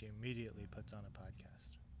and she immediately puts on a podcast,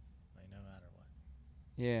 like no matter what.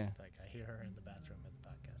 Yeah. Like I hear her in the bathroom at the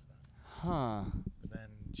podcast on. Huh. But then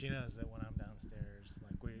she knows that when I'm downstairs,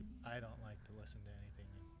 like I don't like to listen to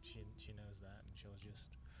anything, and she knows that, and she'll just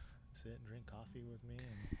sit and drink coffee with me.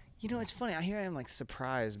 And You know, it's funny. Here I am, like,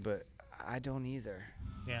 surprised, but I don't either.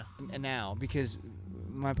 yeah, And now, because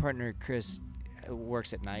my partner Chris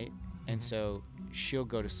works at night, and so she'll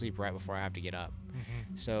go to sleep right before I have to get up.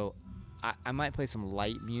 So I might play some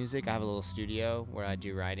light music. I have a little studio where I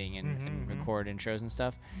do writing and record intros and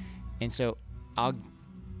stuff. And so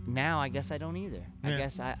now I guess I don't either. I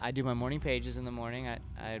guess I do my morning pages in the morning.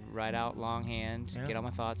 I write out longhand, get all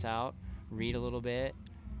my thoughts out, read a little bit,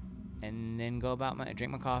 and then go about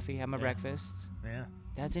drink my coffee, have my breakfast. Yeah.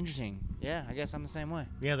 That's interesting. Yeah, I guess I'm the same way.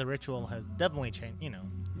 Yeah, the ritual has definitely changed. You know,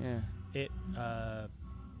 Yeah.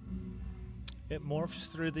 it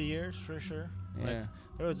morphs through the years for sure. Yeah. Like,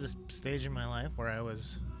 there was this stage in my life where I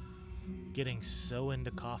was getting so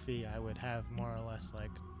into coffee, I would have more or less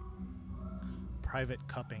like private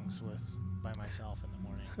cuppings by myself in the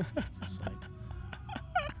morning. Just like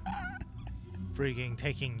freaking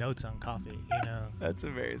taking notes on coffee, you know. That's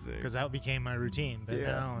amazing. Because that became my routine. But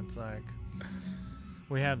now it's like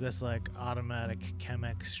we have this like automatic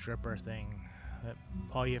Chemex stripper thing that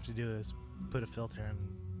all you have to do is put a filter and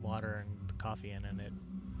water and the coffee in, and it.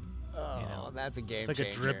 That's a game changer. It's like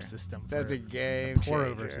changer. a drip system. That's a game pour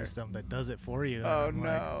changer. over system that does it for you. Oh, and I'm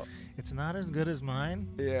no. like, it's not as good as mine.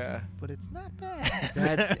 Yeah. But it's not bad.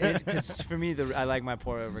 That's it. Because for me, I like my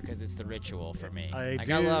pour over because it's the ritual for me. I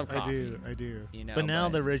love coffee. I do. You know, but now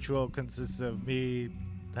the ritual consists of me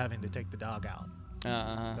having to take the dog out.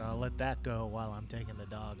 So I'll let that go while I'm taking the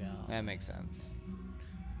dog out. That makes sense.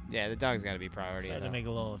 Yeah, the dog's got to be priority. Try to make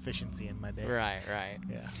a little efficiency in my day. Right.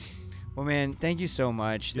 Yeah. Well, man, thank you so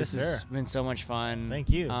much. Yes, This has been so much fun. Thank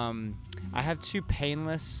you. I have 2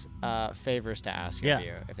 painless favors to ask of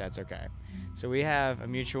you, if that's okay. So we have a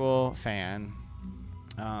mutual fan,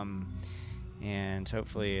 and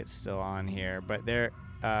hopefully it's still on here, but there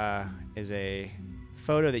is a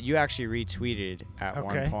photo that you actually retweeted at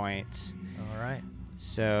one point. All right.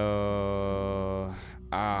 So,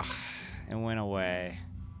 it went away.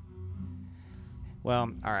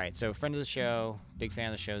 Well, all right. So, friend of the show, big fan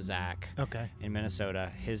of the show, Zach. Okay. In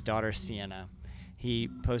Minnesota, his daughter Sienna, he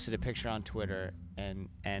posted a picture on Twitter and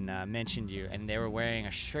mentioned you, and they were wearing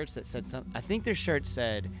a shirt that said something. I think their shirt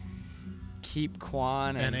said, "Keep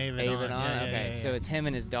Kwon and Avett on." Yeah, so it's him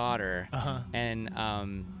and his daughter, and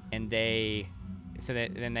they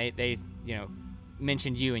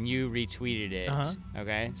mentioned you, and you retweeted it.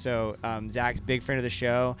 Okay, so Zach's big fan of the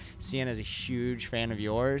show. Sienna's a huge fan of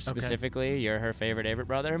yours. Specifically, you're her favorite Avett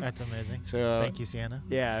brother. That's amazing. So thank you, Sienna.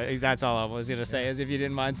 Yeah, that's all I was gonna say. Is if you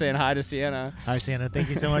didn't mind saying hi to Sienna. Hi, Sienna. Thank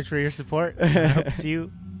you so much for your support. I hope to see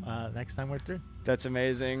you next time we're through. That's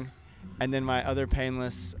amazing. And then my other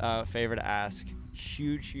painless favor to ask.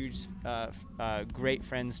 Huge, great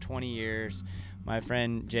friends, 20 years. My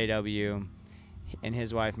friend JW and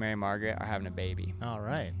his wife Mary Margaret are having a baby. All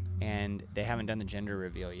right. And they haven't done the gender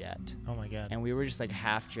reveal yet. Oh my God. And we were just like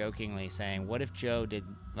half jokingly saying, what if Joe did,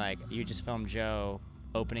 like, you just filmed Joe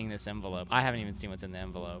opening this envelope? I haven't even seen what's in the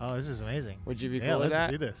envelope. Oh, this is amazing. Would you be cool with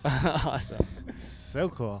that? Let's do this. Awesome. So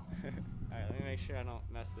cool. All right, let me make sure I don't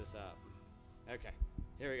mess this up. Okay,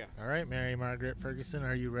 here we go. All right, Mary Margaret Ferguson,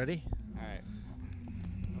 are you ready? All right.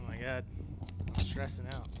 Oh my God. I'm stressing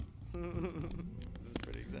out. This is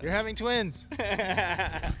pretty exciting. You're having twins.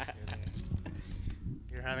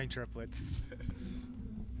 You're having triplets.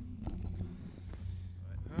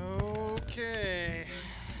 Okay.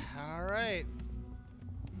 All right.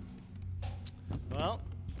 Well,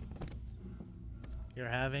 you're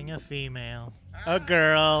having a female. A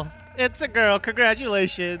girl. It's a girl.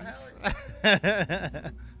 Congratulations.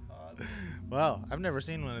 Wow, I've never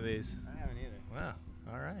seen one of these. I haven't either. Wow.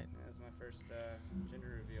 All right. That's my first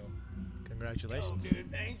gender reveal. Congratulations. Oh,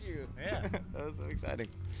 dude, thank you. Yeah. That was so exciting.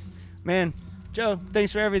 Man, Joe,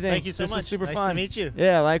 thanks for everything. Thank you so this much. Was super nice fun. to meet you.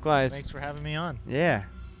 Yeah, likewise. Thanks for having me on. Yeah.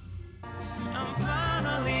 I'm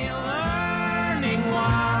finally learning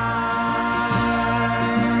why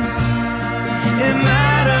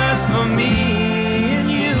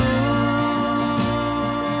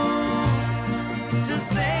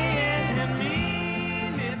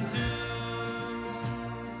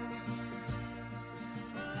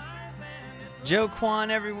Joe Kwon,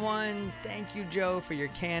 everyone. Thank you, Joe, for your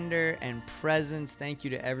candor and presence. Thank you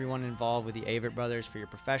to everyone involved with the Avett Brothers for your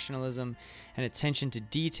professionalism and attention to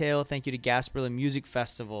detail. Thank you to Gasparilla Music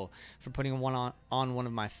Festival for putting on one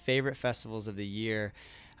of my favorite festivals of the year.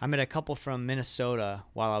 I met a couple from Minnesota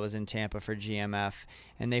while I was in Tampa for GMF,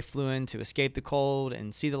 and they flew in to escape the cold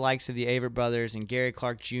and see the likes of the Avett Brothers and Gary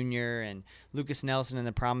Clark Jr. and Lucas Nelson and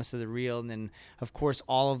The Promise of the Real, and then, of course,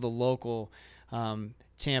 all of the local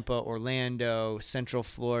Tampa, Orlando, Central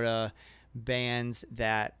Florida bands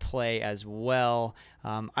that play as well.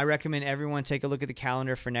 I recommend everyone take a look at the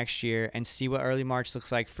calendar for next year and see what early March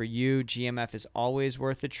looks like for you. GMF is always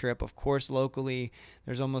worth the trip. Of course, locally,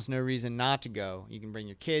 there's almost no reason not to go. You can bring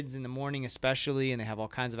your kids in the morning especially, and they have all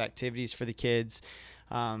kinds of activities for the kids,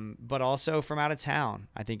 but also from out of town.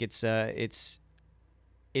 I think it's a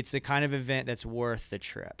kind of event that's worth the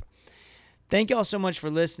trip. Thank you all so much for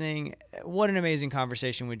listening. What an amazing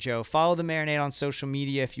conversation with Joe. Follow the Marinade on social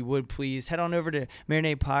media if you would, please. Head on over to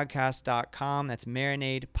marinadepodcast.com. That's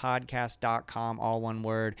marinadepodcast.com, all one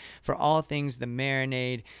word, for all things the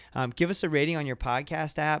Marinade. Give us a rating on your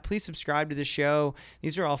podcast app. Please subscribe to the show.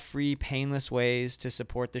 These are all free, painless ways to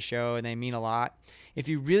support the show, and they mean a lot. If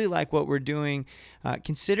you really like what we're doing,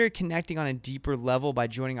 consider connecting on a deeper level by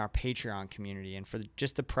joining our Patreon community. And for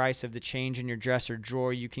just the price of the change in your dresser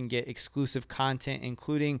drawer, you can get exclusive content,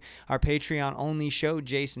 including our Patreon-only show,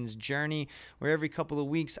 Jason's Journey, where every couple of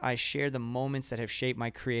weeks I share the moments that have shaped my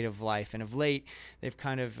creative life. And of late, they've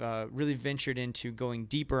kind of really ventured into going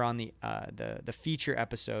deeper on the feature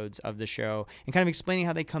episodes of the show and kind of explaining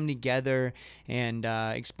how they come together and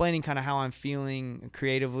explaining kind of how I'm feeling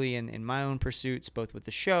creatively in my own pursuits, both with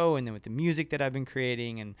the show and then with the music that I've been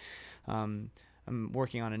creating. And I'm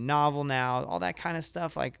working on a novel now, all that kind of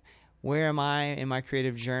stuff. Like, where am I in my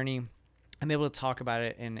creative journey? I'm able to talk about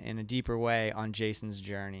it in a deeper way on Jason's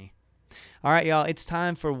Journey. All right, y'all, it's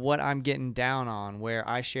time for What I'm Getting Down On, where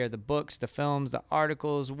I share the books, the films, the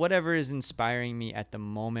articles, whatever is inspiring me at the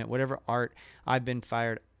moment, whatever art I've been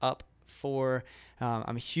fired up for.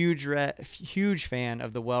 I'm a huge fan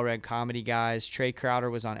of the Well-Read Comedy guys. Trey Crowder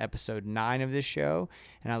was on episode 9 of this show,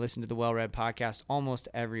 and I listen to the Well-Read podcast almost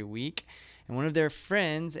every week. And one of their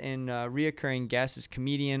friends and reoccurring guests is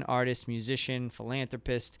comedian, artist, musician,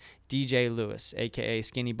 philanthropist, DJ Lewis, a.k.a.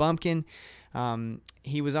 Skinny Bumpkin.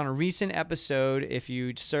 He was on a recent episode. If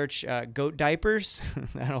you search goat diapers,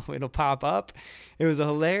 it'll pop up. It was a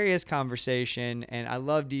hilarious conversation, and I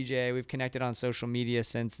love DJ. We've connected on social media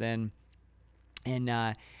since then.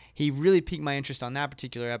 And he really piqued my interest on that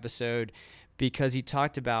particular episode because he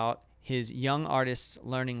talked about his Young Artists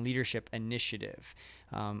Learning Leadership Initiative,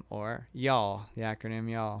 or YALL, the acronym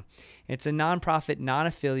YALL. It's a nonprofit,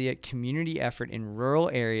 non-affiliate community effort in rural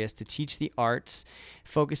areas to teach the arts,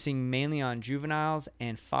 focusing mainly on juveniles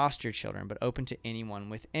and foster children, but open to anyone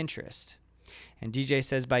with interest. And DJ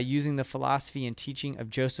says, by using the philosophy and teaching of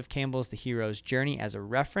Joseph Campbell's The Hero's Journey as a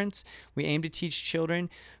reference, we aim to teach children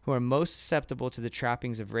who are most susceptible to the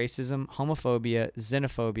trappings of racism, homophobia,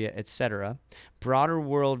 xenophobia, etc., broader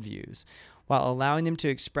worldviews, while allowing them to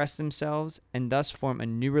express themselves and thus form a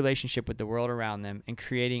new relationship with the world around them and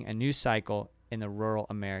creating a new cycle in the rural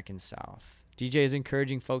American South. DJ is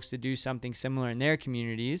encouraging folks to do something similar in their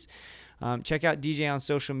communities. Check out DJ on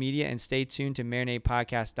social media and stay tuned to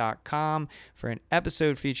marinadepodcast.com for an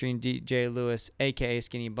episode featuring DJ Lewis, a.k.a.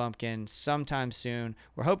 Skinny Bumpkin, sometime soon.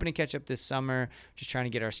 We're hoping to catch up this summer, just trying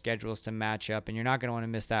to get our schedules to match up, and you're not going to want to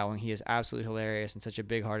miss that one. He is absolutely hilarious and such a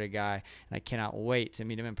big-hearted guy, and I cannot wait to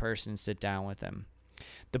meet him in person and sit down with him.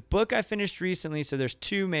 The book I finished recently, so there's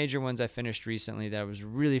 2 major ones I finished recently that I was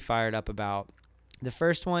really fired up about. The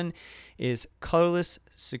first one is Colorless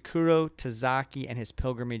Sakuro Tazaki and His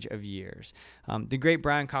Pilgrimage of Years. The great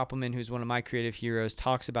Brian Koppelman, who's one of my creative heroes,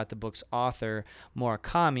 talks about the book's author,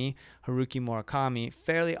 Haruki Murakami,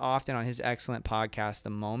 fairly often on his excellent podcast,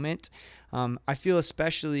 The Moment. I feel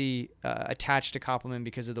especially attached to Koppelman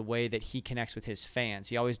because of the way that he connects with his fans.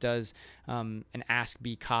 He always does an Ask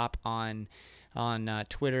B Cop on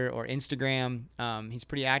Twitter or Instagram. He's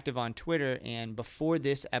pretty active on Twitter, and before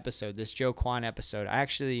this episode, this Joe Kwon episode, I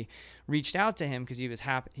actually reached out to him because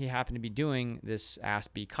he happened to be doing this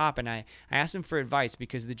Ask B Cop, and I asked him for advice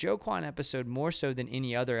because the Joe Kwon episode, more so than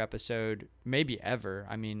any other episode, maybe ever,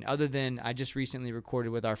 I mean, other than I just recently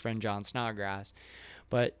recorded with our friend John Snodgrass,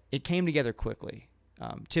 but it came together quickly.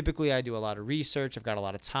 Typically, I do a lot of research. I've got a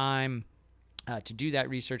lot of time to do that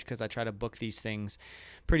research because I try to book these things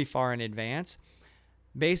pretty far in advance.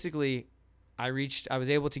 Basically, I was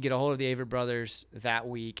able to get a hold of the Avett Brothers that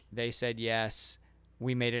week. They said yes.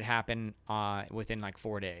 We made it happen within like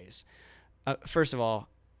 4 days. First of all,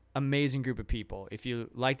 amazing group of people. If you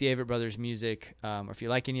like the Avett Brothers music, or if you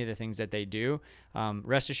like any of the things that they do,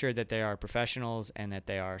 rest assured that they are professionals and that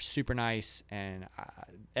they are super nice. And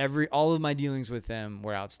all of my dealings with them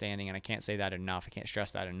were outstanding, and I can't say that enough. I can't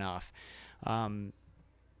stress that enough.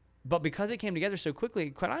 But because it came together so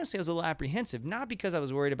quickly, quite honestly, I was a little apprehensive. Not because I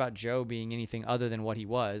was worried about Joe being anything other than what he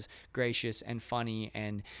was, gracious and funny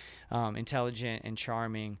and intelligent and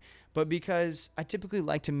charming, but because I typically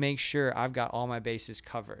like to make sure I've got all my bases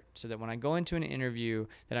covered so that when I go into an interview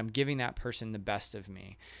that I'm giving that person the best of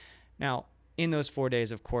me. Now, in those 4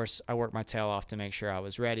 days, of course, I worked my tail off to make sure I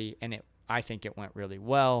was ready, and I think it went really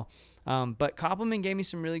well. But Koppelman gave me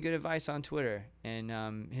some really good advice on Twitter,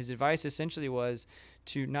 and his advice essentially was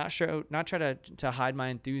to not try to hide my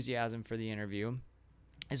enthusiasm for the interview.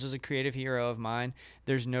 This was a creative hero of mine.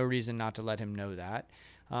 There's no reason not to let him know that.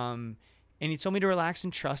 And he told me to relax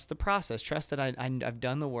and trust the process. Trust that I've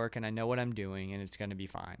done the work and I know what I'm doing and it's going to be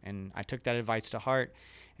fine. And I took that advice to heart,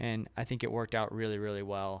 and I think it worked out really, really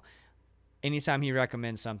well. Anytime he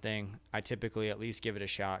recommends something, I typically at least give it a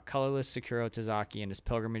shot. Colorless Sakuro Tazaki and his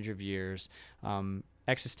Pilgrimage of Years.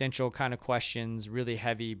 Existential kind of questions, really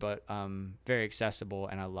heavy, but very accessible,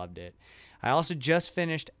 and I loved it. I also just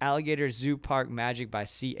finished Alligator Zoo Park Magic by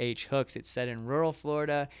C.H. Hooks. It's set in rural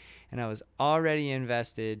Florida, and I was already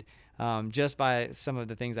invested just by some of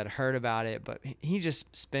the things I'd heard about it. But he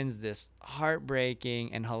just spins this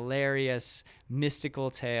heartbreaking and hilarious mystical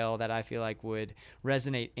tale that I feel like would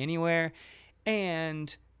resonate anywhere.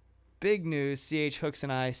 And big news, C.H. Hooks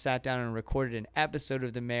and I sat down and recorded an episode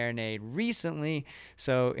of The Marinade recently.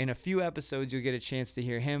 So in a few episodes, you'll get a chance to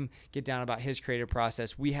hear him get down about his creative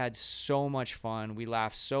process. We had so much fun. We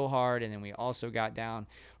laughed so hard. And then we also got down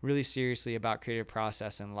really seriously about creative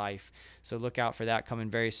process and life. So look out for that coming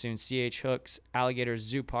very soon. C.H. Hooks, Alligator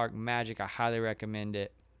Zoo Park Magic. I highly recommend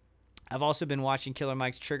it. I've also been watching Killer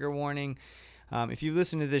Mike's Trigger Warning. If you've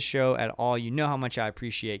listened to this show at all, you know how much I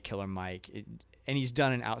appreciate Killer Mike. And he's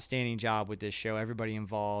done an outstanding job with this show. Everybody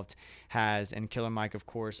involved has. And Killer Mike, of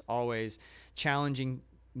course, always challenging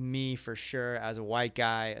me for sure as a white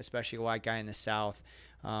guy, especially a white guy in the South,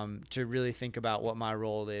 to really think about what my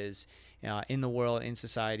role is in the world, in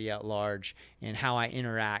society at large, and how I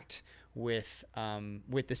interact with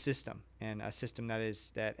the system, and a system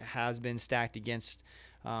that has been stacked against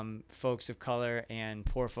folks of color and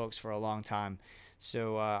poor folks for a long time.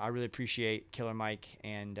 So I really appreciate Killer Mike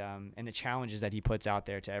and the challenges that he puts out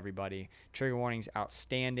there to everybody. Trigger Warning's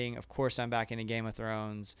outstanding. Of course, I'm back into Game of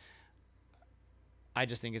Thrones. I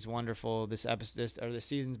just think it's wonderful. This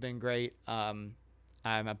season's been great. I'm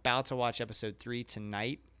about to watch episode 3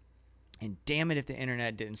 tonight. And damn it if the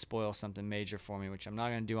internet didn't spoil something major for me, which I'm not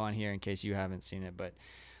going to do on here in case you haven't seen it. But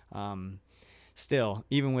still,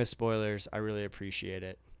 even with spoilers, I really appreciate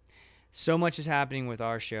it. So much is happening with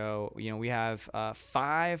our show. We have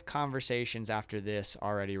 5 conversations after this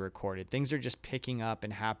already recorded. Things are just picking up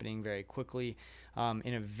and happening very quickly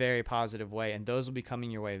in a very positive way, and those will be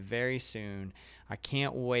coming your way very soon. I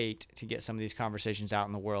can't wait to get some of these conversations out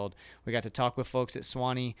in the world. We got to talk with folks at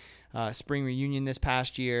Swanee Spring Reunion this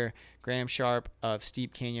past year, Graham Sharp of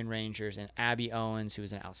Steep Canyon Rangers, and Abby Owens, who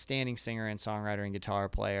is an outstanding singer and songwriter and guitar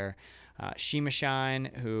player. Shima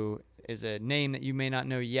Shine, who is a name that you may not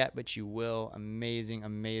know yet, but you will. Amazing,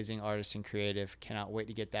 amazing artist and creative. Cannot wait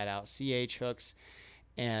to get that out. C.H. Hooks,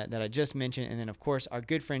 that I just mentioned. And then, of course, our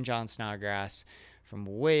good friend John Snodgrass from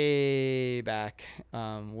way back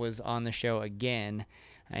was on the show again.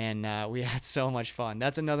 And we had so much fun.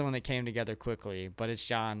 That's another one that came together quickly. But it's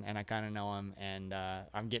John, and I kind of know him, and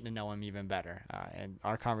I'm getting to know him even better. And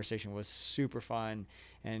our conversation was super fun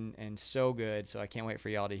and so good. So I can't wait for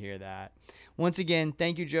y'all to hear that. Once again,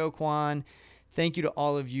 thank you, Joe Kwon. Thank you to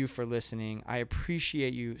all of you for listening. I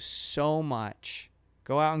appreciate you so much.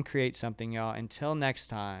 Go out and create something, y'all. Until next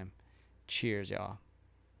time, cheers, y'all.